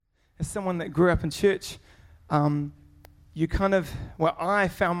as someone that grew up in church, I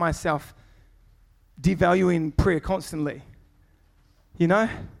found myself devaluing prayer constantly. You know?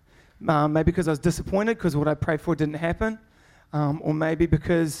 Maybe because I was disappointed because what I prayed for didn't happen, or maybe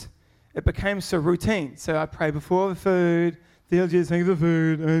because it became so routine. So I pray before the food, theology, thank the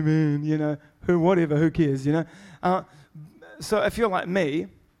food, amen, you know, who cares, you know? So if you're like me,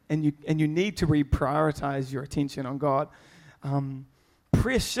 and you need to reprioritize your attention on God,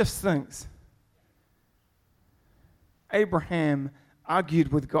 prayer shifts things. Abraham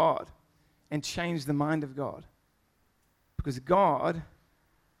argued with God and changed the mind of God, because God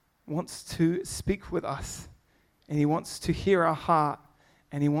wants to speak with us, and he wants to hear our heart,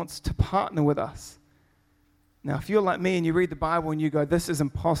 and he wants to partner with us. Now, if you're like me and you read the Bible and you go, this is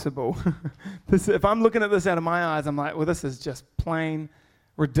impossible, if I'm looking at this out of my eyes, I'm like, well, this is just plain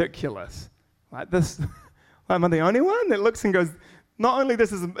ridiculous. Like this, am I the only one that looks and goes, not only is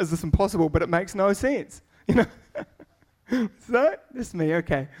this impossible, but it makes no sense. You know? So, just me,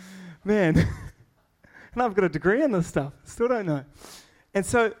 okay. Man. And I've got a degree in this stuff. Still don't know. And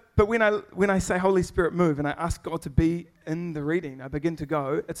so, but when I say Holy Spirit move and I ask God to be in the reading, I begin to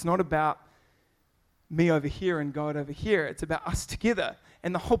go, it's not about me over here and God over here. It's about us together.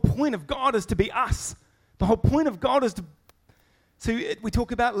 And the whole point of God is to be us. The whole point of God is to... So we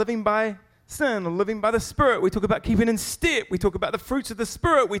talk about living by sin or living by the Spirit. We talk about keeping in step. We talk about the fruits of the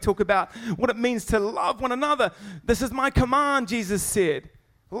Spirit. We talk about what it means to love one another. This is my command, Jesus said.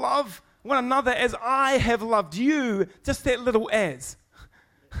 Love one another as I have loved you. Just that little as.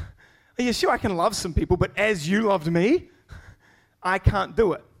 Are you sure I can love some people, but as you loved me? I can't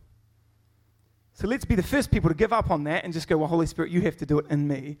do it. So let's be the first people to give up on that and just go, well, Holy Spirit, you have to do it in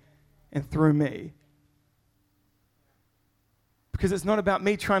me and through me. Because it's not about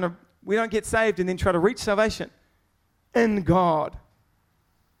me we don't get saved and then try to reach salvation. In God.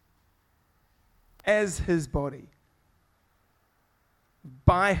 As his body.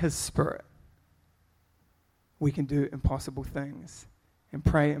 By his Spirit. We can do impossible things and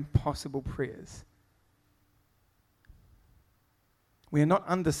pray impossible prayers. We are not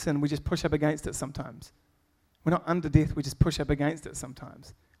under sin, we just push up against it sometimes. We're not under death, we just push up against it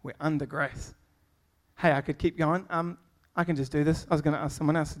sometimes. We're under grace. Hey, I could keep going. I can just do this. I was going to ask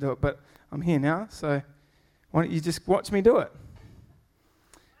someone else to do it, but I'm here now, so why don't you just watch me do it?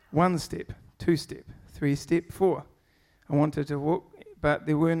 1 step, 2 step, 3 step, 4. I wanted to walk, but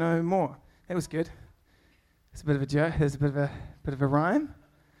there were no more. That was good. It's a bit of a joke. There's a bit of a rhyme.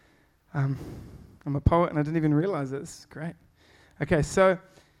 I'm a poet, and I didn't even realize it. It's great. Okay, so,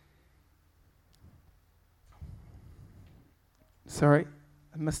 sorry,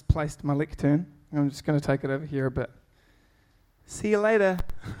 I misplaced my lectern. I'm just going to take it over here a bit. See you later.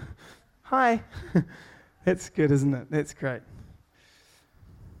 Hi. That's good, isn't it? That's great.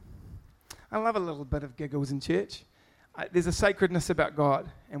 I love a little bit of giggles in church. There's a sacredness about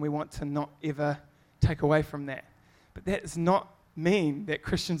God, and we want to not ever take away from that. But that does not mean that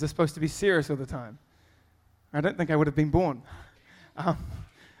Christians are supposed to be serious all the time. I don't think I would have been born. I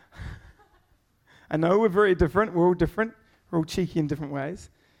know we're very different. We're all different. We're all cheeky in different ways.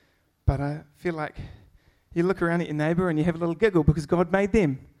 But I feel like you look around at your neighbor and you have a little giggle because God made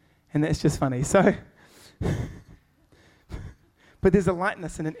them. And that's just funny. So, but there's a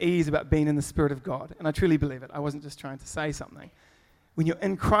lightness and an ease about being in the Spirit of God. And I truly believe it. I wasn't just trying to say something. When you're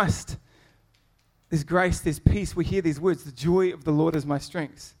in Christ, there's grace, there's peace. We hear these words, the joy of the Lord is my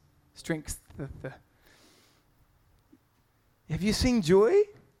strength. Have you seen joy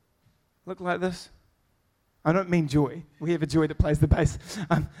look like this? I don't mean joy. We have a joy that plays the bass.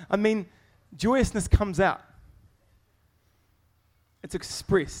 I mean, joyousness comes out. It's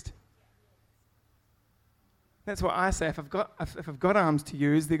expressed. That's what I say. If I've got arms to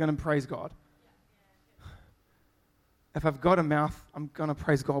use, they're going to praise God. If I've got a mouth, I'm going to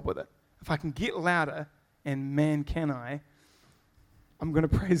praise God with it. If I can get louder, and man can I'm going to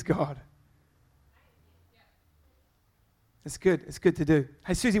praise God. It's good. It's good to do.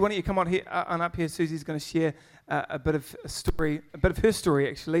 Hey, Susie, why don't you come on here, on up here? Susie's going to share a bit of her story,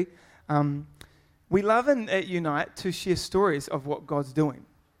 actually. We love at Unite to share stories of what God's doing,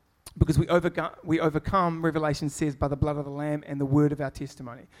 because we overcome, Revelation says, by the blood of the Lamb and the word of our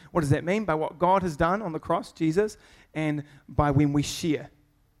testimony. What does that mean? By what God has done on the cross, Jesus, and by when we share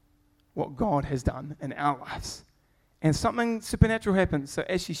what God has done in our lives. And something supernatural happens. So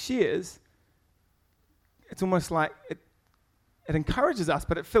as she shares, it's almost like it encourages us,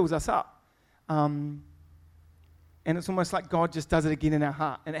 but it fills us up. And it's almost like God just does it again in our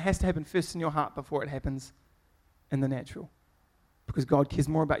heart. And it has to happen first in your heart before it happens in the natural. Because God cares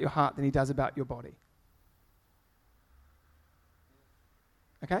more about your heart than he does about your body.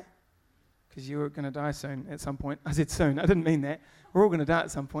 Okay? because you're going to die soon at some point. I said soon. I didn't mean that. We're all going to die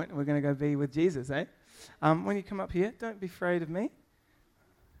at some point, and we're going to go be with Jesus, eh? When you come up here, don't be afraid of me.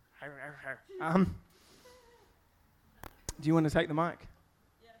 Do you want to take the mic?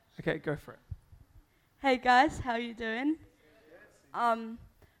 Yeah. Okay, go for it. Hey guys, how you doing?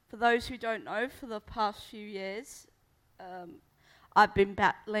 For those who don't know, for the past few years, I've been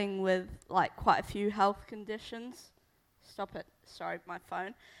battling with like quite a few health conditions. Stop it. Sorry, my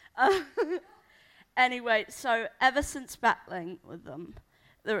phone. Anyway, so ever since battling with them,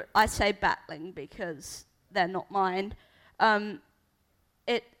 I say battling because they're not mine,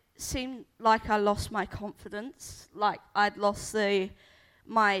 it seemed like I lost my confidence, like I'd lost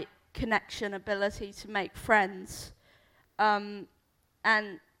my connection ability to make friends, and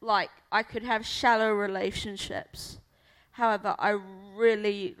like I could have shallow relationships. However, I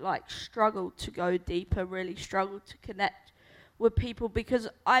really struggled to go deeper, really struggled to connect with people because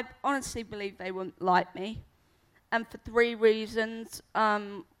I honestly believe they wouldn't like me. And for 3 reasons.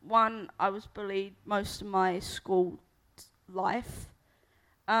 One, I was bullied most of my school life.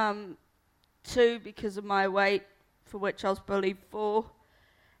 2, because of my weight, for which I was bullied for.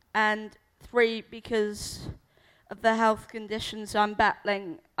 And 3, because of the health conditions I'm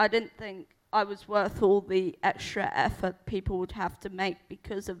battling. I didn't think I was worth all the extra effort people would have to make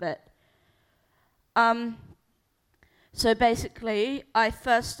because of it. So basically, I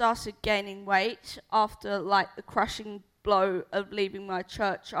first started gaining weight after the crushing blow of leaving my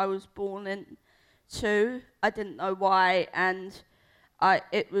church I was born into. I didn't know why, and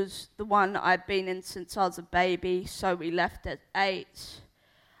it was the one I'd been in since I was a baby, so we left at 8.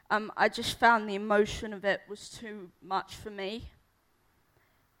 I just found the emotion of it was too much for me.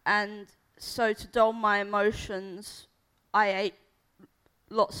 And so to dull my emotions, I ate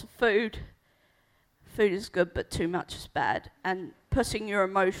lots of food. Food is good, but too much is bad. And putting your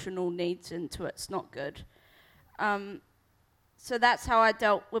emotional needs into it's not good. So that's how I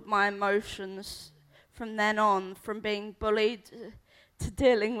dealt with my emotions from then on, from being bullied to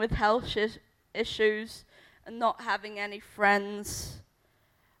dealing with health issues and not having any friends.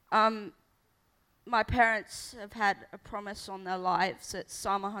 My parents have had a promise on their lives. It's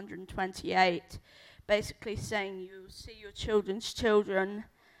Psalm 128, basically saying you see your children's children,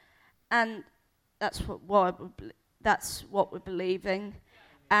 and that's what we're believing.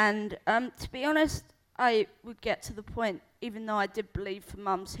 And to be honest, I would get to the point, even though I did believe for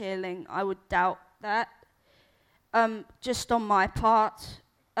Mum's healing, I would doubt that. Just on my part,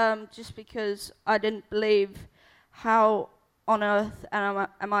 just because I didn't believe how on earth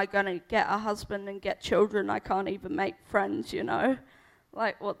am I going to get a husband and get children? I can't even make friends,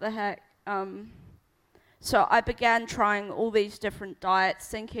 what the heck. So I began trying all these different diets,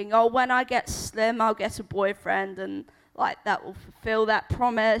 thinking, when I get slim, I'll get a boyfriend, and that will fulfill that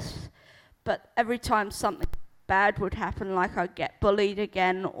promise. But every time something bad would happen, like I'd get bullied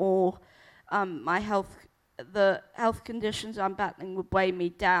again, or the health conditions I'm battling would weigh me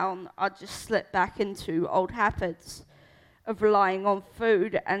down, I'd just slip back into old habits of relying on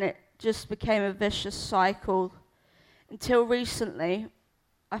food, and it just became a vicious cycle. Until recently,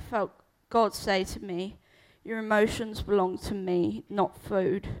 I felt God say to me, your emotions belong to me, not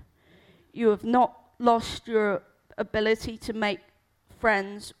food. You have not lost your ability to make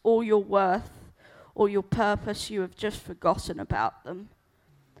friends or your worth or your purpose. You have just forgotten about them.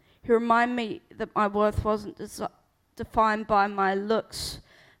 He reminded me that my worth wasn't defined by my looks,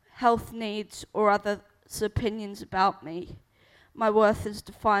 health needs, or others' opinions about me. My worth is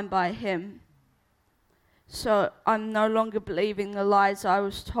defined by Him. So I'm no longer believing the lies I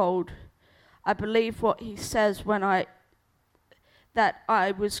was told. I believe what He says that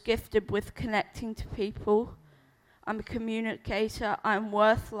I was gifted with connecting to people. I'm a communicator, I'm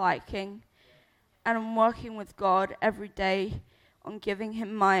worth liking, and I'm working with God every day on giving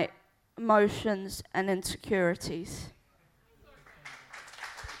Him my emotions and insecurities.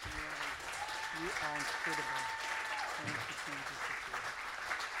 You are incredible. Thank you, Jesus.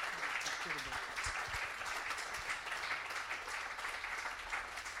 Incredible.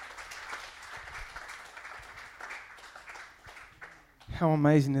 How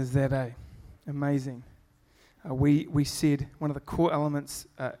amazing is that, eh? Amazing. We said one of the core elements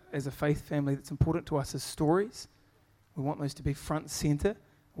as a faith family that's important to us is stories. We want those to be front and center,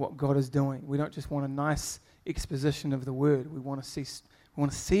 what God is doing. We don't just want a nice exposition of the word. We want to see it. We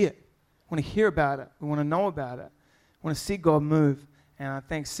want to hear about it. We want to know about it. We want to see God move. And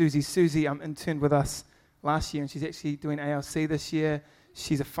thanks, Susie. Susie interned with us last year, and she's actually doing ALC this year.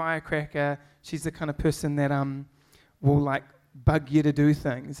 She's a firecracker. She's the kind of person that will bug you to do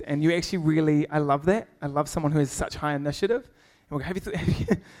things. And you actually I love that. I love someone who has such high initiative. we'll go,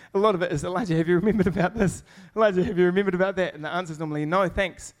 a lot of it is, Elijah, have you remembered about this? Elijah, have you remembered about that? And the answer is normally, no,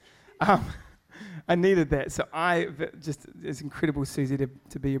 thanks. I needed that. So it's incredible, Susie,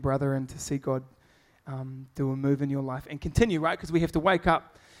 to be your brother and to see God do a move in your life and continue, right? Because we have to wake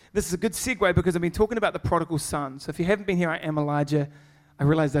up. This is a good segue because I've been talking about the prodigal son. So if you haven't been here, I am Elijah. I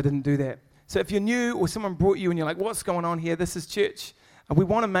realized I didn't do that. So if you're new or someone brought you and you're like, what's going on here? This is church. We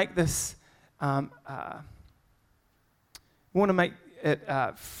want to make this, we want to make it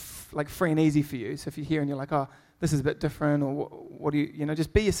like free and easy for you. So if you're here and you're like, oh, this is a bit different, or what do you know,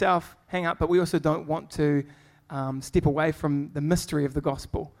 just be yourself, hang up. But we also don't want to step away from the mystery of the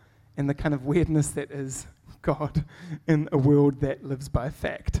gospel and the kind of weirdness that is God in a world that lives by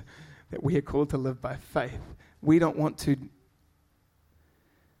fact, that we are called to live by faith. We don't want to,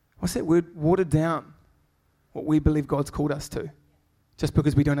 what's that word, water down what we believe God's called us to, just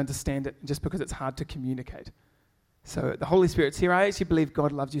because we don't understand it, just because it's hard to communicate. So the Holy Spirit's here. I actually believe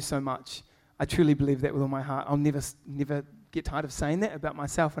God loves you so much. I truly believe that with all my heart. I'll never get tired of saying that about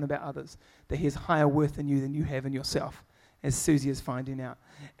myself and about others, that He has higher worth in you than you have in yourself, as Susie is finding out.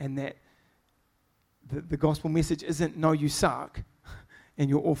 And that the gospel message isn't, no, you suck, and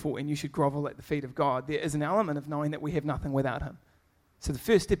you're awful, and you should grovel at the feet of God. There is an element of knowing that we have nothing without Him. So the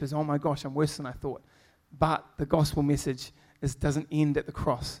first step is, oh my gosh, I'm worse than I thought. But the gospel message doesn't end at the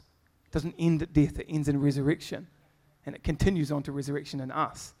cross. It doesn't end at death. It ends in resurrection. And it continues on to resurrection in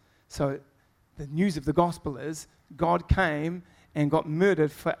us. So the news of the gospel is God came and got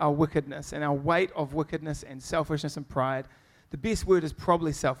murdered for our wickedness and our weight of wickedness and selfishness and pride. The best word is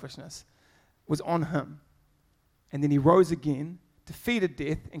probably selfishness, was on Him. And then He rose again, defeated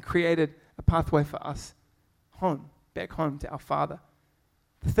death, and created a pathway for us home, back home to our Father.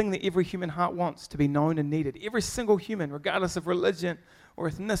 The thing that every human heart wants, to be known and needed. Every single human, regardless of religion or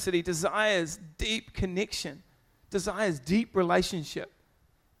ethnicity, desires deep connection, desires deep relationship.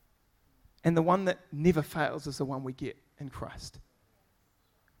 And the one that never fails is the one we get in Christ.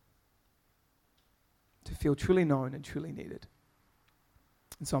 To feel truly known and truly needed.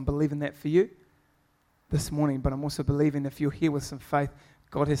 And so I'm believing that for you this morning, but I'm also believing if you're here with some faith,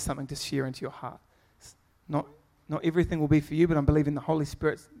 God has something to share into your heart. Not everything will be for you, but I'm believing the Holy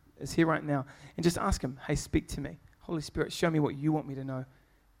Spirit is here right now. And just ask Him, hey, speak to me. Holy Spirit, show me what you want me to know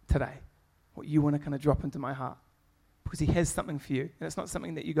today, what you want to kind of drop into my heart. Because He has something for you. And it's not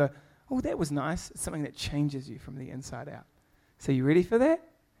something that you go, oh, that was nice. It's something that changes you from the inside out. So you ready for that?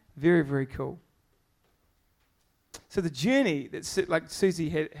 Very, very cool. So the journey that like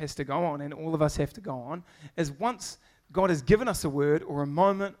Susie has to go on, and all of us have to go on, is once God has given us a word or a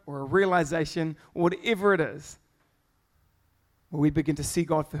moment or a realization or whatever it is, where we begin to see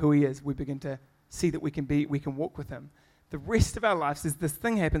God for who He is, we begin to see that we can walk with Him. The rest of our lives is this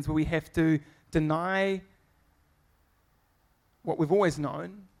thing happens where we have to deny what we've always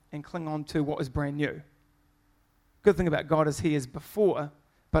known and cling on to what is brand new. Good thing about God is He is before,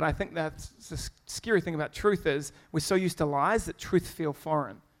 but I think that's the scary thing about truth is we're so used to lies that truth feels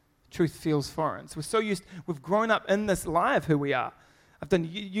foreign. Truth feels foreign. So we've grown up in this lie of who we are. I've done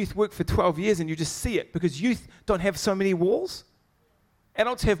youth work for 12 years and you just see it because youth don't have so many walls.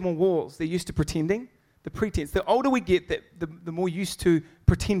 Adults have more walls. They're used to pretending, the pretense. The older we get, the more used to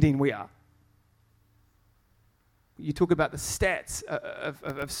pretending we are. You talk about the stats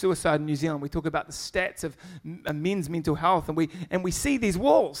of suicide in New Zealand. We talk about the stats of men's mental health, and we see these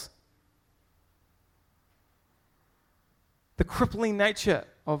walls. The crippling nature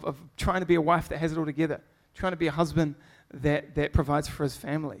of trying to be a wife that has it all together, trying to be a husband that provides for his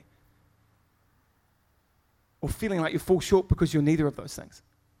family, or feeling like you fall short because you're neither of those things.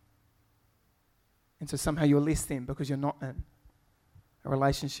 And so somehow you're less than because you're not in a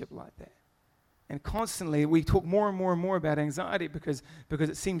relationship like that. And constantly we talk more and more and more about anxiety because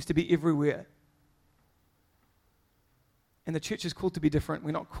it seems to be everywhere. And the church is called to be different.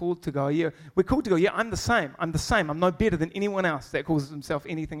 We're not called to go, yeah, we're called to go, yeah, I'm the same. I'm not better than anyone else that calls himself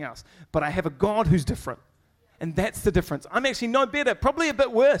anything else. But I have a God who's different. And that's the difference. I'm actually no better, probably a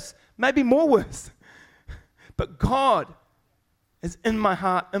bit worse, maybe more worse. But God is in my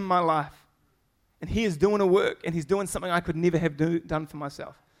heart, in my life. And He is doing a work, and He's doing something I could never have done for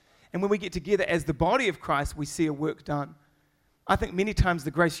myself. And when we get together as the body of Christ, we see a work done. I think many times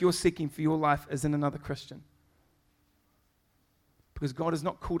the grace you're seeking for your life is in another Christian. Because God has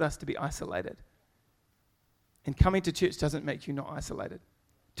not called us to be isolated. And coming to church doesn't make you not isolated.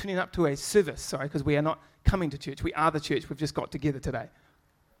 Tuning up to a service, because we are not coming to church. We are the church. We've just got together today.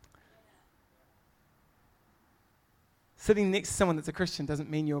 Sitting next to someone that's a Christian doesn't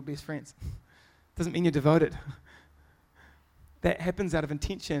mean you're best friends. Doesn't mean you're devoted. That happens out of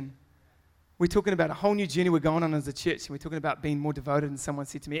intention we're talking about a whole new journey we're going on as a church, and we're talking about being more devoted, and someone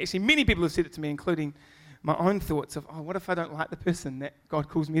said to me, actually many people have said it to me, including my own thoughts of, what if I don't like the person that God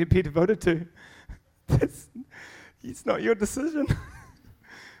calls me to be devoted to? It's not your decision.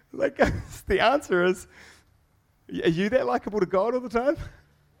 The answer is, are you that likable to God all the time?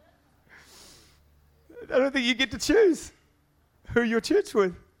 I don't think you get to choose who you're church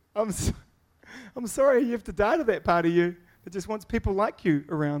with. I'm sorry, you have to die to that part of you that just wants people like you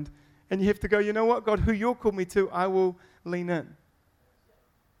around. And you have to go, you know what, God, who you're called me to, I will lean in.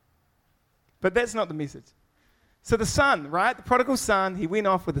 But that's not the message. So the son, right, the prodigal son, he went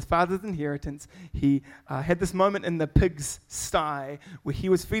off with his father's inheritance. He had this moment in the pig's sty where he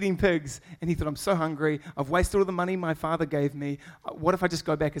was feeding pigs, and he thought, I'm so hungry. I've wasted all the money my father gave me. What if I just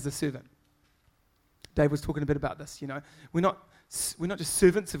go back as a servant? Dave was talking a bit about this, We're not just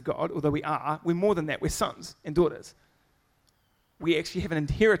servants of God, although we are. We're more than that. We're sons and daughters. We actually have an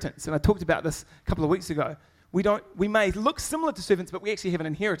inheritance, and I talked about this a couple of weeks ago. We may look similar to servants, but we actually have an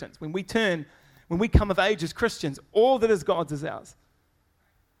inheritance. When we come of age as Christians, all that is God's is ours.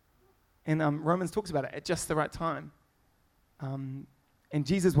 And Romans talks about it at just the right time. And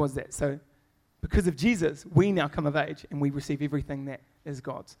Jesus was that. So because of Jesus, we now come of age, and we receive everything that is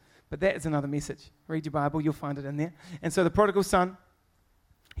God's. But that is another message. Read your Bible, you'll find it in there. And so the prodigal son,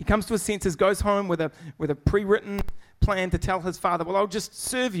 he comes to his senses, goes home with a pre-written plan to tell his father, well, I'll just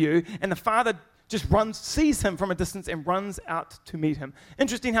serve you. And the father just sees him from a distance and runs out to meet him.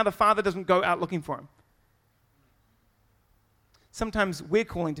 Interesting how the father doesn't go out looking for him. Sometimes we're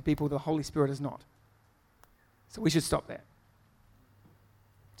calling to people the Holy Spirit is not. So we should stop that.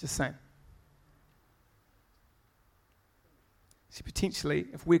 Just saying. See, potentially,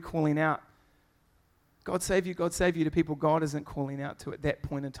 if we're calling out, God save you to people God isn't calling out to at that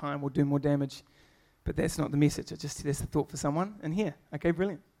point in time will do more damage. But that's not the message. That's the thought for someone in here. Okay,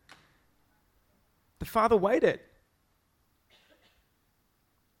 brilliant. The father waited.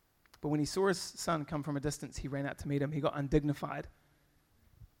 But when he saw his son come from a distance, he ran out to meet him. He got undignified.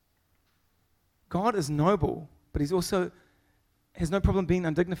 God is noble, but he's also has no problem being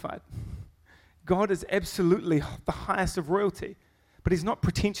undignified. God is absolutely the highest of royalty, but he's not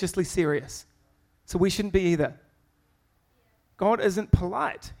pretentiously serious. So we shouldn't be either. God isn't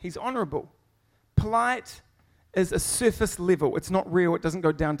polite. He's honorable. Polite is a surface level. It's not real. It doesn't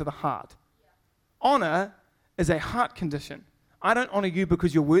go down to the heart. Honor is a heart condition. I don't honor you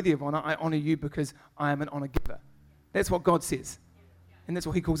because you're worthy of honor. I honor you because I am an honor giver. That's what God says. And that's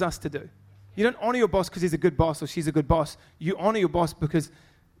what he calls us to do. You don't honor your boss because he's a good boss or she's a good boss. You honor your boss because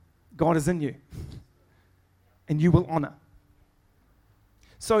God is in you. And you will honor.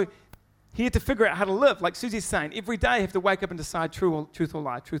 So he had to figure out how to live. Like Susie's saying, every day you have to wake up and decide truth or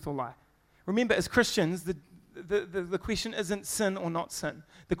lie. Remember, as Christians, the question isn't sin or not sin.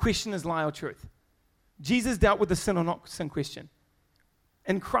 The question is lie or truth. Jesus dealt with the sin or not sin question.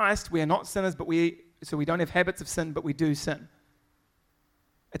 In Christ, we are not sinners, so we don't have habits of sin, but we do sin.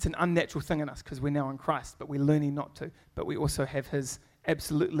 It's an unnatural thing in us because we're now in Christ, but we're learning not to. But we also have his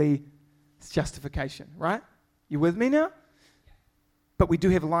absolutely justification, right? You with me now? But we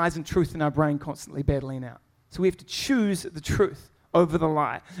do have lies and truth in our brain constantly battling out. So we have to choose the truth over the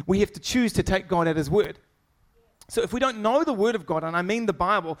lie. We have to choose to take God at his word. So if we don't know the word of God, and I mean the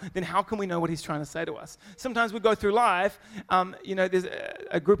Bible, then how can we know what he's trying to say to us? Sometimes we go through life, there's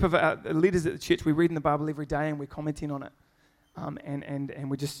a group of leaders at the church, we're reading the Bible every day and we're commenting on it. And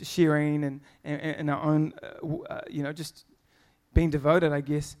we're just sharing and our own, just being devoted, I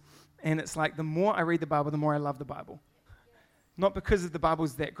guess. And it's like the more I read the Bible, the more I love the Bible. Not because the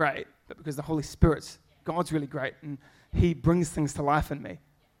Bible's that great, but because the Holy Spirit's, God's really great, and he brings things to life in me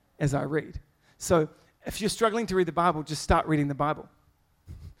as I read. So if you're struggling to read the Bible, just start reading the Bible.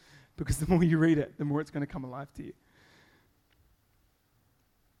 Because the more you read it, the more it's going to come alive to you.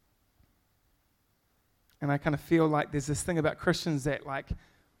 And I kind of feel like there's this thing about Christians that, like,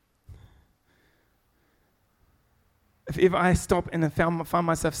 if ever I stop and find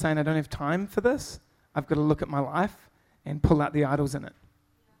myself saying I don't have time for this, I've got to look at my life and pull out the idols in it.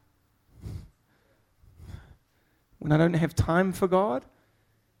 When I don't have time for God,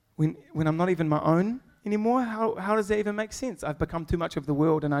 when I'm not even my own anymore, how does that even make sense? I've become too much of the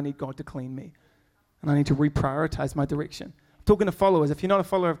world and I need God to clean me. And I need to reprioritize my direction. I'm talking to followers. If you're not a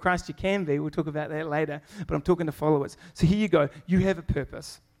follower of Christ, you can be. We'll talk about that later. But I'm talking to followers. So here you go. You have a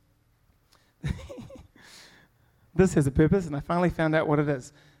purpose. This has a purpose, and I finally found out what it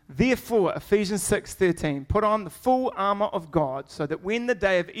is. Therefore, Ephesians 6:13, put on the full armor of God so that when the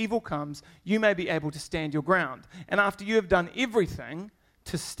day of evil comes, you may be able to stand your ground. And after you have done everything,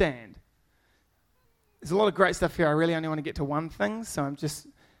 to stand. There's a lot of great stuff here. I really only want to get to one thing, so I'm just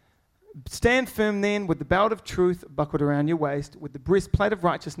Stand firm then with the belt of truth buckled around your waist, with the breastplate of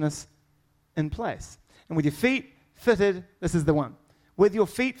righteousness in place. And with your feet fitted, this is the one, with your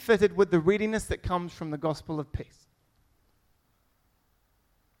feet fitted with the readiness that comes from the gospel of peace.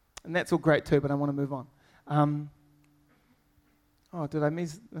 And that's all great too, but I want to move on. Did I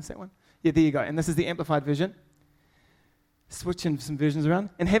miss that one? Yeah, there you go. And this is the Amplified version. Switching some versions around.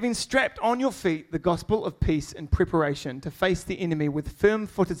 And having strapped on your feet the gospel of peace in preparation to face the enemy with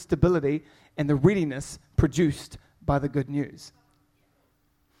firm-footed stability and the readiness produced by the good news.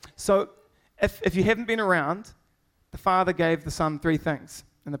 So, if you haven't been around, the father gave the son three things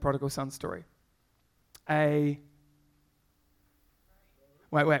in the prodigal son story. Wait,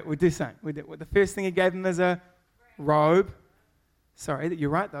 we do something. The first thing he gave him is a robe. Sorry, you're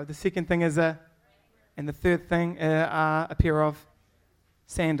right though. The second thing is and the third thing a pair of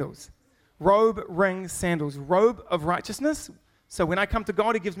sandals. Robe, ring, sandals. Robe of righteousness. So when I come to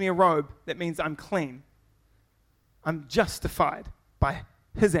God, he gives me a robe. That means I'm clean. I'm justified by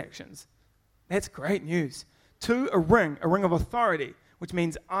his actions. That's great news. 2, a ring of authority, which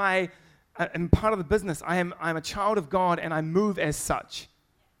means I am part of the business. I'm a child of God and I move as such.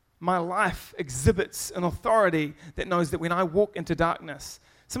 My life exhibits an authority that knows that when I walk into darkness,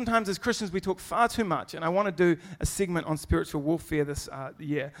 sometimes as Christians we talk far too much, and I want to do a segment on spiritual warfare this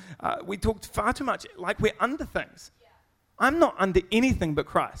year. We talk far too much like we're under things. Yeah. I'm not under anything but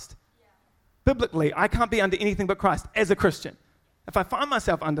Christ. Yeah. Biblically, I can't be under anything but Christ as a Christian. If I find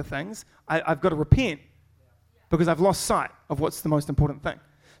myself under things, I've got to repent because I've lost sight of what's the most important thing.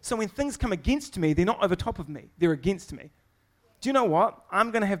 So when things come against me, they're not over top of me, they're against me. Do you know what?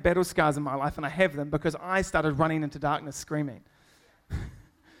 I'm going to have battle scars in my life, and I have them because I started running into darkness screaming.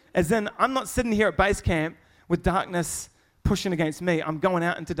 As in, I'm not sitting here at base camp with darkness pushing against me. I'm going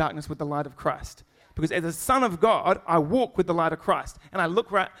out into darkness with the light of Christ. Because as a son of God, I walk with the light of Christ. And I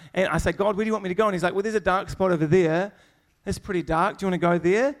look right, and I say, God, where do you want me to go? And he's like, well, there's a dark spot over there. It's pretty dark. Do you want to go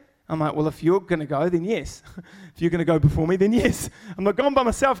there? I'm like, well, if you're going to go, then yes. If you're going to go before me, then yes. I'm not going by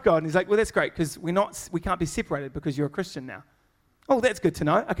myself, God. And he's like, well, that's great, because we can't be separated because you're a Christian now. Oh, that's good to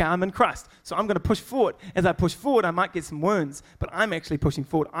know. Okay, I'm in Christ. So I'm going to push forward. As I push forward, I might get some wounds, but I'm actually pushing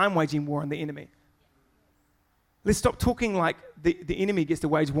forward. I'm waging war on the enemy. Let's stop talking like the enemy gets to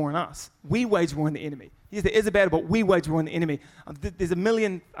wage war on us. We wage war on the enemy. Yes, there is a battle, but we wage war on the enemy. There's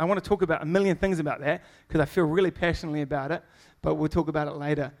I want to talk about a million things about that because I feel really passionately about it, but we'll talk about it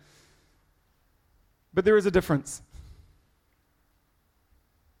later. But there is a difference.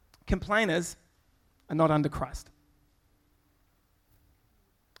 Complainers are not under Christ.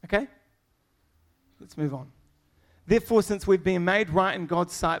 Okay? Let's move on. Therefore, since we've been made right in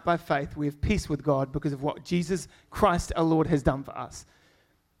God's sight by faith, we have peace with God because of what Jesus Christ our Lord has done for us.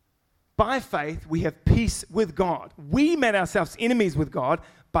 By faith, we have peace with God. We made ourselves enemies with God.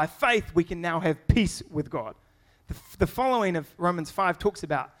 By faith, we can now have peace with God. The following of Romans 5 talks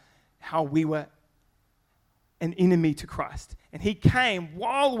about how we were an enemy to Christ. And he came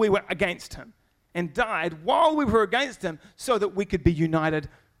while we were against him and died while we were against him so that we could be united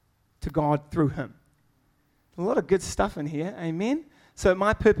to God through him. A lot of good stuff in here, amen? So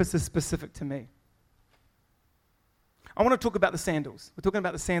my purpose is specific to me. I want to talk about the sandals. We're talking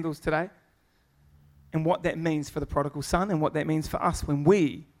about the sandals today and what that means for the prodigal son and what that means for us when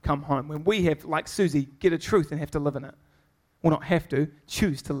we come home, when we have, like Susie, get a truth and have to live in it. Well, not have to,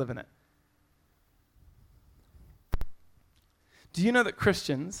 choose to live in it. Do you know that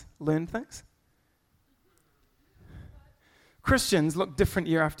Christians learn things? Christians look different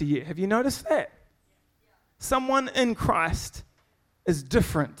year after year. Have you noticed that? Someone in Christ is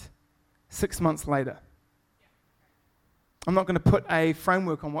different 6 months later. I'm not going to put a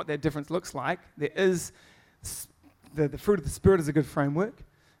framework on what that difference looks like. There is, the fruit of the Spirit is a good framework,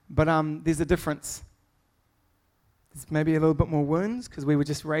 but there's a difference. There's maybe a little bit more wounds because we were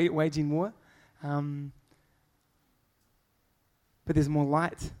just waging war. But there's more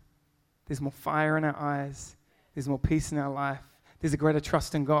light. There's more fire in our eyes. There's more peace in our life. There's a greater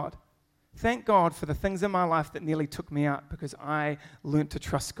trust in God. Thank God for the things in my life that nearly took me out because I learned to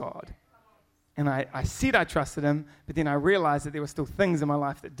trust God. And I said I trusted him, but then I realized that there were still things in my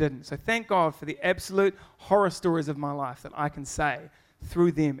life that didn't. So thank God for the absolute horror stories of my life that I can say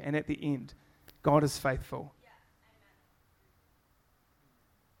through them and at the end, God is faithful.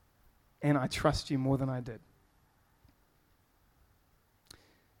 And I trust you more than I did.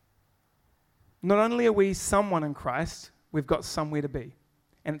 Not only are we someone in Christ, we've got somewhere to be.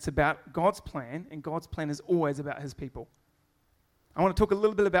 And it's about God's plan, and God's plan is always about his people. I want to talk a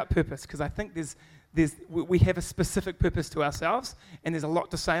little bit about purpose, because I think we have a specific purpose to ourselves, and there's a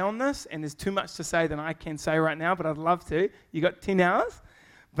lot to say on this, and there's too much to say than I can say right now, but I'd love to. You got 10 hours?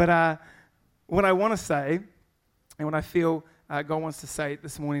 But what I want to say, and what I feel God wants to say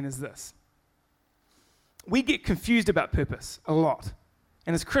this morning is this. We get confused about purpose a lot.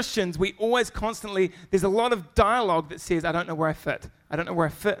 And as Christians, we always constantly, there's a lot of dialogue that says, I don't know where I fit. I don't know where I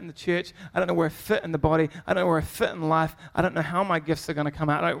fit in the church. I don't know where I fit in the body. I don't know where I fit in life. I don't know how my gifts are going to come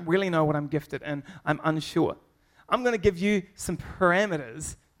out. I don't really know what I'm gifted in. I'm unsure. I'm going to give you some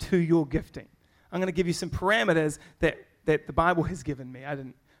parameters to your gifting. I'm going to give you some parameters that the Bible has given me. I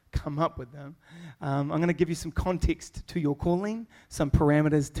didn't come up with them. I'm going to give you some context to your calling, some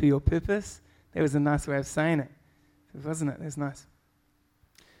parameters to your purpose. That was a nice way of saying it, wasn't it? That's nice.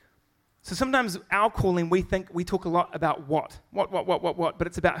 So sometimes our calling, we talk a lot about what, but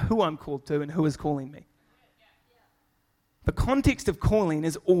it's about who I'm called to and who is calling me. The context of calling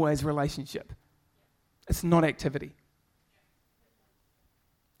is always relationship. It's not activity.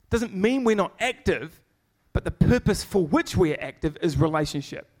 Doesn't mean we're not active, but the purpose for which we are active is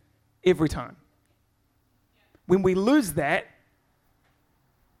relationship every time. When we lose that,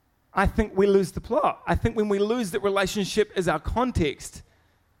 I think we lose the plot. I think when we lose that relationship is our context,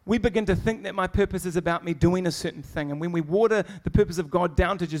 we begin to think that my purpose is about me doing a certain thing. And when we water the purpose of God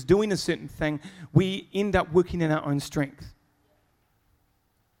down to just doing a certain thing, we end up working in our own strength.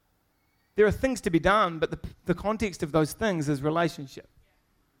 There are things to be done, but the context of those things is relationship.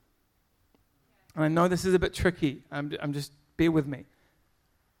 And I know this is a bit tricky. I'm just, bear with me.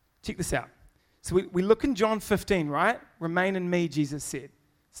 Check this out. So we look in John 15, right? Remain in me, Jesus said.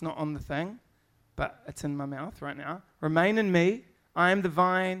 It's not on the thing, but it's in my mouth right now. Remain in me. I am the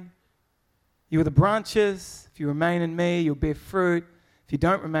vine. You are the branches. If you remain in me, you'll bear fruit. If you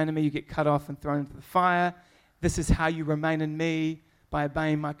don't remain in me, you get cut off and thrown into the fire. This is how you remain in me, by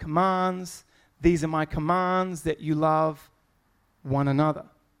obeying my commands. These are my commands, that you love one another.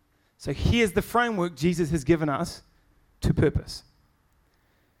 So here's the framework Jesus has given us to purpose.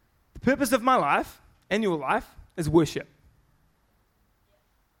 The purpose of my life and your life is worship.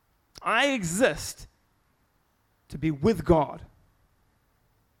 I exist to be with God,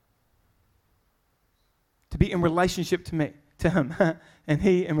 to be in relationship to Him, and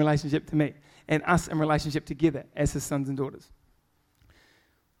He in relationship to me, and us in relationship together as His sons and daughters.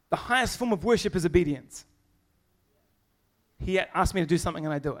 The highest form of worship is obedience. He asked me to do something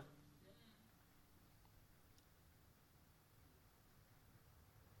and I do it.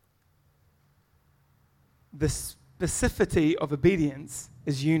 The specificity of obedience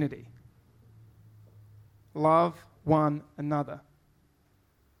is unity. Love one another.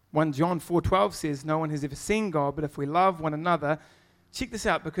 1 John 4:12 says, no one has ever seen God, but if we love one another, check this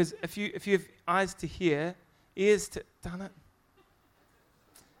out, because if you have eyes to hear, ears to, darn it.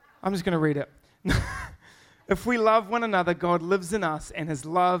 I'm just going to read it. If we love one another, God lives in us, and His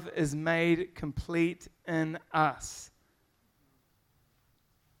love is made complete in us.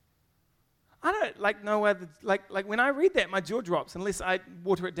 I don't no other, like when I read that, my jaw drops unless I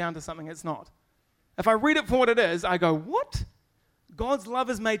water it down to something it's not. If I read it for what it is, I go, what? God's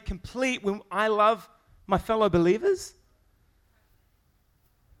love is made complete when I love my fellow believers?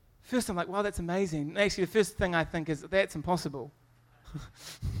 First, I'm like, wow, that's amazing. Actually, the first thing I think is, that's impossible.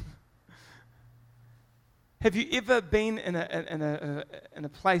 Have you ever been in a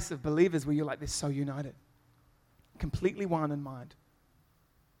place of believers where you're like, they're so united, completely one in mind?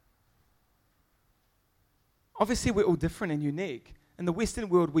 Obviously, we're all different and unique. In the Western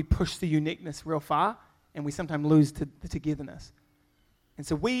world, we push the uniqueness real far, and we sometimes lose the togetherness. And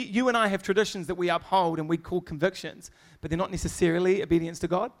so you and I have traditions that we uphold and we call convictions, but they're not necessarily obedience to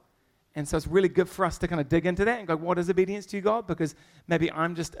God. And so it's really good for us to kind of dig into that and go, what is obedience to you, God? Because maybe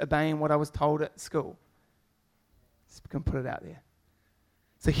I'm just obeying what I was told at school. So we can put it out there.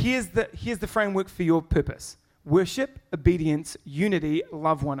 So here's the framework for your purpose. Worship, obedience, unity,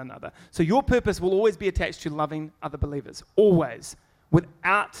 love one another. So your purpose will always be attached to loving other believers. Always.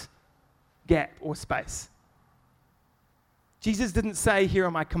 Without gap or space. Jesus didn't say, here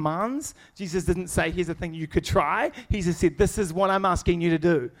are my commands. Jesus didn't say, here's a thing you could try. He just said, this is what I'm asking you to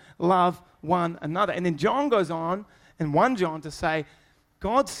do. Love one another. And then John goes on in 1 John to say,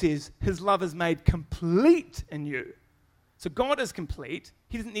 God says His love is made complete in you. So God is complete.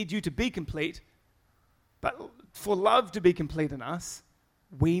 He doesn't need you to be complete. But for love to be complete in us,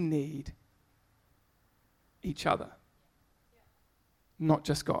 we need each other. Not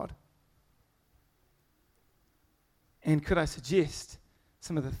just God. And could I suggest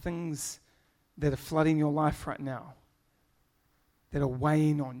some of the things that are flooding your life right now, that are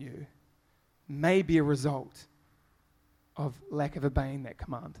weighing on you, may be a result of lack of obeying that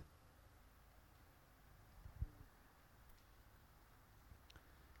command?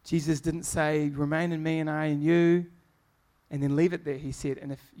 Jesus didn't say, remain in me and I in you. and then leave it there, he said,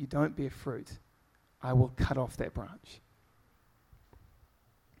 and if you don't bear fruit, I will cut off that branch.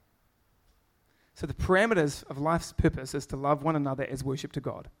 So the parameters of life's purpose is to love one another as worship to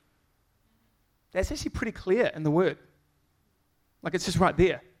God. That's actually pretty clear in the Word. Like, it's just right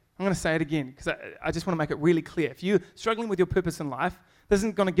there. I'm going to say it again because I just want to make it really clear. If you're struggling with your purpose in life, this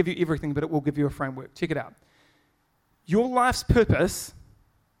isn't going to give you everything, but it will give you a framework. Check it out. Your life's purpose,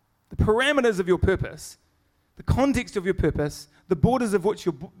 the parameters of your purpose, the context of your purpose, the borders of which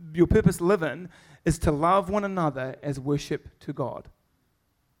your purpose live in, is to love one another as worship to God.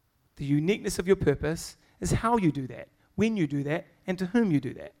 The uniqueness of your purpose is how you do that, when you do that, and to whom you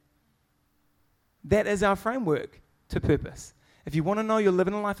do that. That is our framework to purpose. If you want to know you're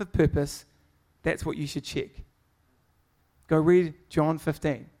living a life of purpose, that's what you should check. Go read John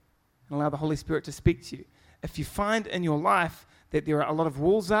 15 and allow the Holy Spirit to speak to you. If you find in your life that there are a lot of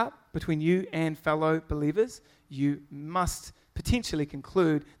walls up between you and fellow believers, you must potentially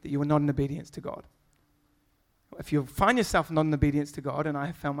conclude that you are not in obedience to God. If you find yourself not in obedience to God, and I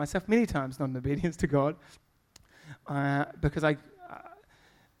have found myself many times not in obedience to God, because I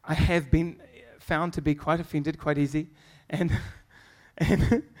have been found to be quite offended quite easy, and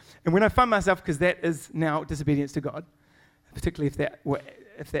when I find myself, because that is now disobedience to God, particularly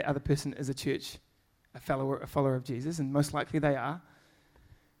if that other person is a follower of Jesus, and most likely they are,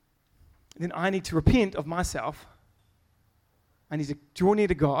 then I need to repent of myself. I need to draw near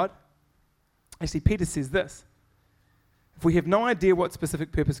to God. Actually, Peter says this: if we have no idea what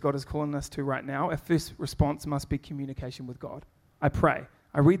specific purpose God is calling us to right now, our first response must be communication with God. I pray,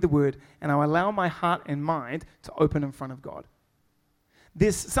 I read the Word, and I allow my heart and mind to open in front of God.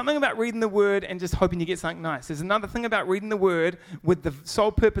 There's something about reading the Word and just hoping you get something nice. There's another thing about reading the Word with the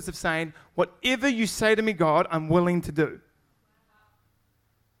sole purpose of saying, whatever you say to me, God, I'm willing to do.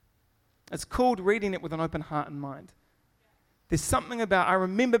 It's called reading it with an open heart and mind. There's something about, I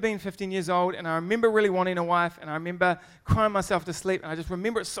remember being 15 years old, and I remember really wanting a wife, and I remember crying myself to sleep, and I just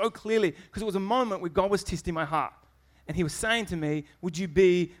remember it so clearly because it was a moment where God was testing my heart. And he was saying to me, would you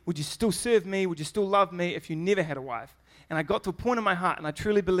still serve me? Would you still love me if you never had a wife? And I got to a point in my heart, and I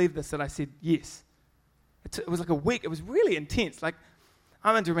truly believed this, that I said, yes. It was like a week. It was really intense. Like,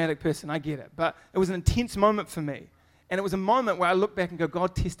 I'm a dramatic person, I get it. But it was an intense moment for me. And it was a moment where I look back and go,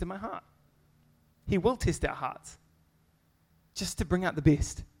 God tested my heart. He will test our hearts just to bring out the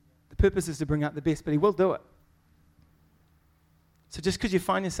best. The purpose is to bring out the best, but he will do it. So just because you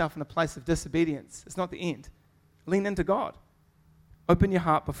find yourself in a place of disobedience, it's not the end. Lean into God. Open your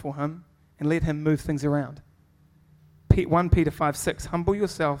heart before him and let him move things around. 1 Peter 5:6, humble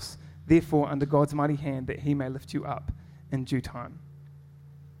yourselves, therefore, under God's mighty hand, that he may lift you up in due time.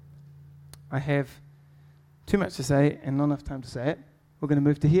 I have too much to say and not enough time to say it. We're going to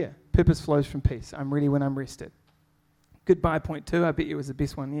move to here. Purpose flows from peace. I'm ready when I'm rested. Goodbye, point 2. I bet you it was the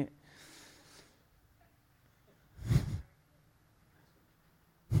best one yet.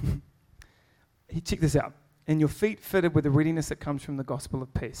 Check this out. And your feet fitted with the readiness that comes from the gospel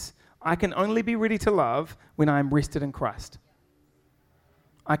of peace. I can only be ready to love when I am rested in Christ.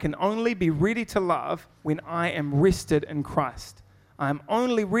 I can only be ready to love when I am rested in Christ. I am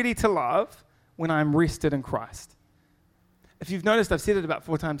only ready to love when I am rested in Christ. If you've noticed, I've said it about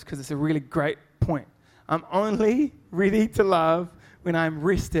 4 times because it's a really great point. I'm only ready to love when I'm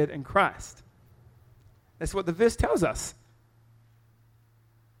rested in Christ. That's what the verse tells us.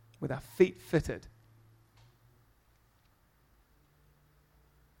 With our feet fitted.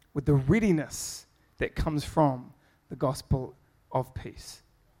 With the readiness that comes from the gospel of peace.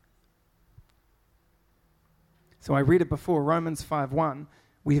 So I read it before, Romans 5:1.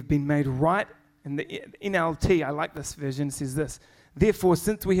 We have been made right. In the NLT, I like this version, it says this: therefore,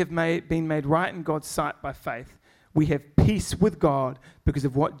 since we have been made right in God's sight by faith, we have peace with God because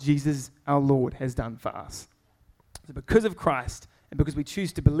of what Jesus our Lord has done for us. So because of Christ, and because we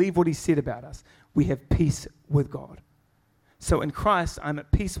choose to believe what he said about us, we have peace with God. So in Christ, I'm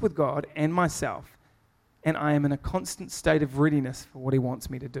at peace with God and myself, and I am in a constant state of readiness for what he wants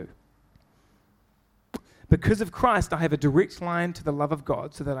me to do. Because of Christ, I have a direct line to the love of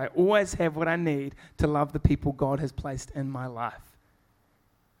God so that I always have what I need to love the people God has placed in my life.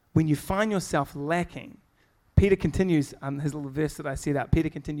 When you find yourself lacking, Peter continues, his little verse that I set out, Peter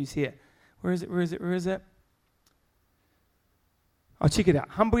continues here. Where is it? I'll check it out.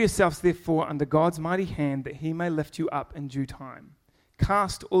 Humble yourselves, therefore, under God's mighty hand, that he may lift you up in due time.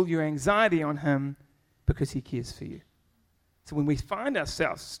 Cast all your anxiety on him because he cares for you. So when we find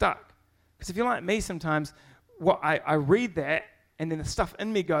ourselves stuck, because if you're like me sometimes, I read that, and then the stuff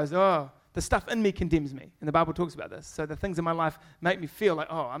in me goes, the stuff in me condemns me. And the Bible talks about this. So the things in my life make me feel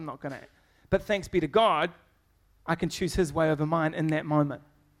like, I'm not going to. But thanks be to God, I can choose his way over mine in that moment.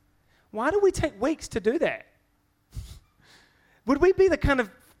 Why do we take weeks to do that? Would we be the kind of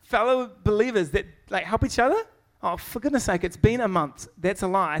fellow believers that like help each other? Oh, for goodness sake, it's been a month. That's a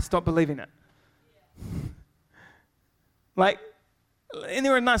lie. Stop believing it. Like, and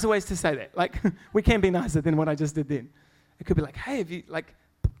there are nicer ways to say that. Like, we can be nicer than what I just did then. It could be like, hey, if you, like,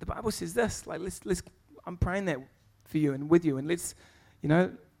 the Bible says this. Like, let's, I'm praying that for you and with you. And let's,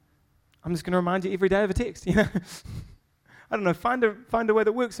 I'm just going to remind you every day of a text, I don't know, find a way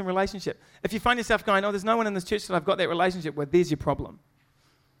that works in relationship. If you find yourself going, oh, there's no one in this church that I've got that relationship with, there's your problem.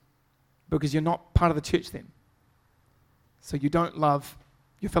 Because you're not part of the church then. So you don't love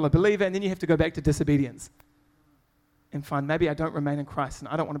your fellow believer, and then you have to go back to disobedience and find, maybe I don't remain in Christ, and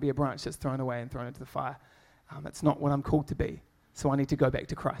I don't want to be a branch that's thrown away and thrown into the fire. It's not what I'm called to be, so I need to go back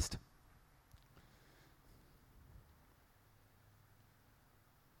to Christ.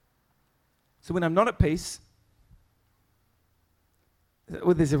 So when I'm not at peace,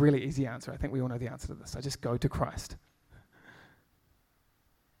 well, there's a really easy answer. I think we all know the answer to this. I just go to Christ.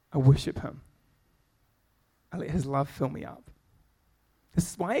 I worship him. I let his love fill me up.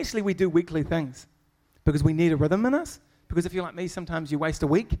 This is why actually we do weekly things, because we need a rhythm in us. Because if you're like me, sometimes you waste a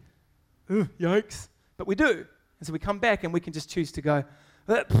week. Ugh, yikes. But we do. And so we come back and we can just choose to go,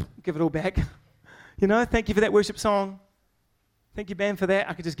 give it all back. Thank you for that worship song. Thank you, band, for that.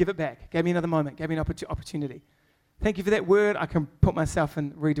 I could just give it back. Gave me another moment. Gave me an opportunity. Thank you for that word. I can put myself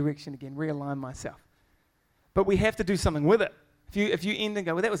in redirection again, realign myself. But we have to do something with it. If you end and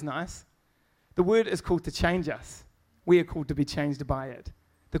go, well, that was nice. The word is called to change us. We are called to be changed by it.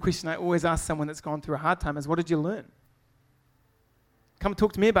 The question I always ask someone that's gone through a hard time is, what did you learn? Come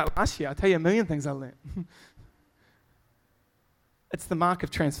talk to me about last year. I'll tell you a million things I learned. It's the mark of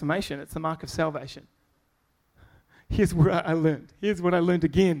transformation. It's the mark of salvation. Here's what I learned. Here's what I learned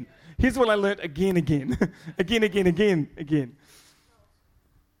again. Here's what I learned again. again.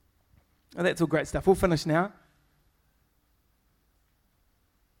 Oh, that's all great stuff. We'll finish now.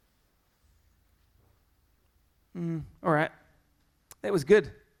 All right. That was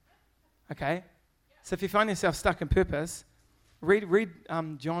good. Okay. So if you find yourself stuck in purpose, read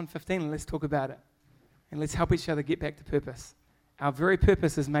John 15 and let's talk about it. And let's help each other get back to purpose. Our very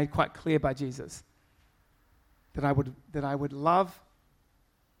purpose is made quite clear by Jesus. That I would love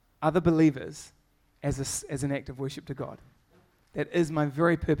other believers as an act of worship to God. That is my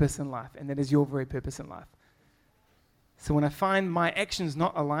very purpose in life, and that is your very purpose in life. So when I find my actions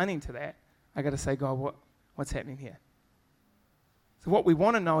not aligning to that, I got to say, God, what's happening here? So what we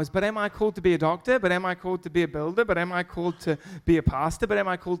want to know is, but am I called to be a doctor? But am I called to be a builder? But am I called to be a pastor? But am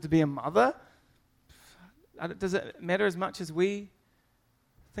I called to be a mother? Does it matter as much as we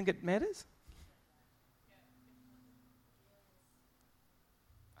think it matters?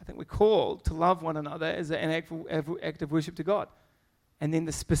 I think we're called to love one another as an act of worship to God. And then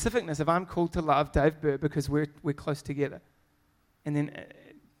the specificness of I'm called to love Dave Burr because we're close together. And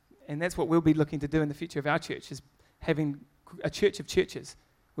that's what we'll be looking to do in the future of our church, is having a church of churches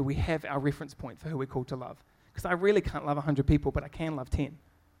where we have our reference point for who we're called to love. Because I really can't love 100 people, but I can love 10.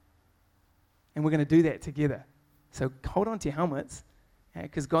 And we're going to do that together. So hold on to your helmets,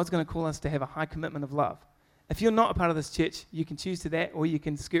 because God's going to call us to have a high commitment of love. If you're not a part of this church, you can choose to that, or you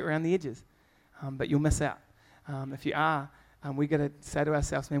can skirt around the edges, but you'll miss out. If you are, we've got to say to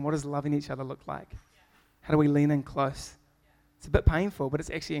ourselves, man, what does loving each other look like? How do we lean in close? It's a bit painful, but it's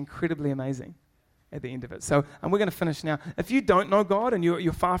actually incredibly amazing at the end of it. So we're going to finish now. If you don't know God and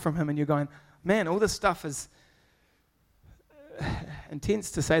you're far from him and you're going, man, all this stuff is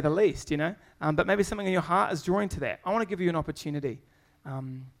intense to say the least, but maybe something in your heart is drawing to that. I want to give you an opportunity.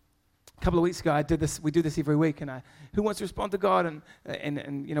 A couple of weeks ago, we do this every week, and who wants to respond to God?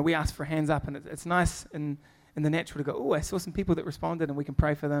 And we ask for hands up, and it's nice in the natural to go, oh, I saw some people that responded, and we can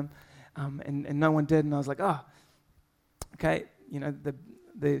pray for them, and no one did, and I was like, oh, okay,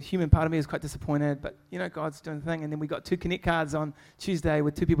 the human part of me is quite disappointed, but God's doing the thing. And then we got 2 Connect cards on Tuesday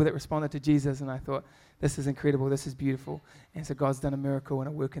with 2 people that responded to Jesus, and I thought, this is incredible, this is beautiful, and so God's done a miracle and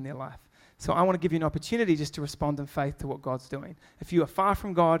a work in their life. So I want to give you an opportunity just to respond in faith to what God's doing. If you are far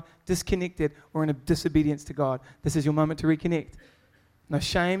from God, disconnected, or in a disobedience to God, this is your moment to reconnect. No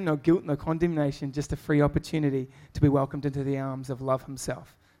shame, no guilt, no condemnation, just a free opportunity to be welcomed into the arms of love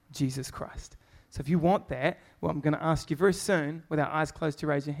himself, Jesus Christ. So if you want that, well, I'm going to ask you very soon, with our eyes closed, to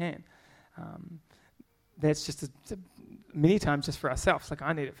raise your hand. That's just many times just for ourselves, like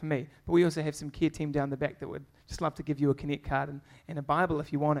I need it for me. But we also have some care team down the back that would just love to give you a Connect card and a Bible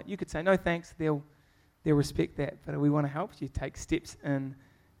if you want it. You could say, no thanks, they'll respect that. But we want to help you take steps in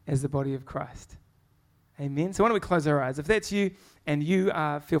as the body of Christ. Amen. So why don't we close our eyes? If that's you and you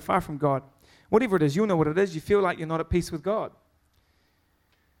feel far from God, Whatever it is, you'll know what it is. You feel like you're not at peace with God.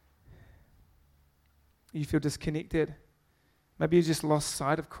 You feel disconnected. Maybe you just lost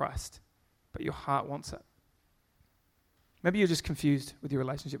sight of Christ, but your heart wants it. Maybe you're just confused with your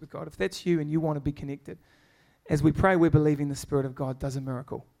relationship with God. If that's you and you want to be connected, as we pray, we're believing the Spirit of God does a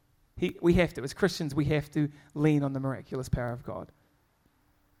miracle. We have to, as Christians, we have to lean on the miraculous power of God.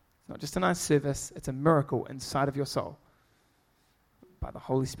 It's not just a nice service, it's a miracle inside of your soul by the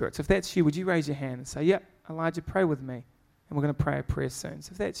Holy Spirit. So if that's you, would you raise your hand and say, yep, Elijah, pray with me. And we're going to pray a prayer soon.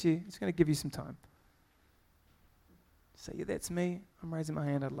 So if that's you, it's going to give you some time. Say, yeah, that's me. I'm raising my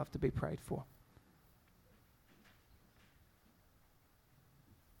hand. I'd love to be prayed for.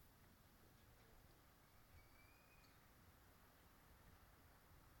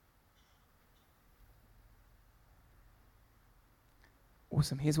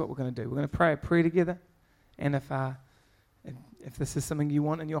 Awesome. Here's what we're going to do. We're going to pray a prayer together. And if this is something you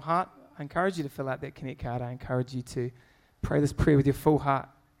want in your heart, I encourage you to fill out that Connect card. I encourage you to pray this prayer with your full heart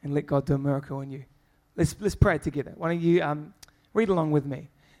and let God do a miracle in you. Let's pray it together. Why don't you read along with me?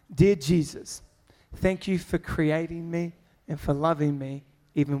 Dear Jesus, thank you for creating me and for loving me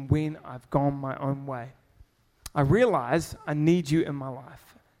even when I've gone my own way. I realize I need you in my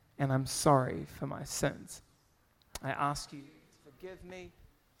life, and I'm sorry for my sins. I ask you to forgive me.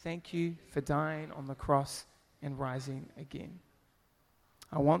 Thank you for dying on the cross and rising again.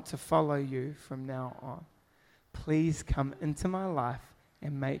 I want to follow you from now on. Please come into my life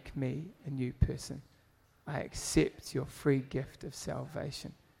and make me a new person. I accept your free gift of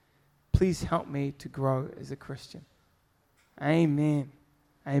salvation. Please help me to grow as a Christian. Amen.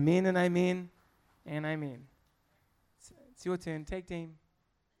 Amen and amen and amen. It's your turn. Tag team.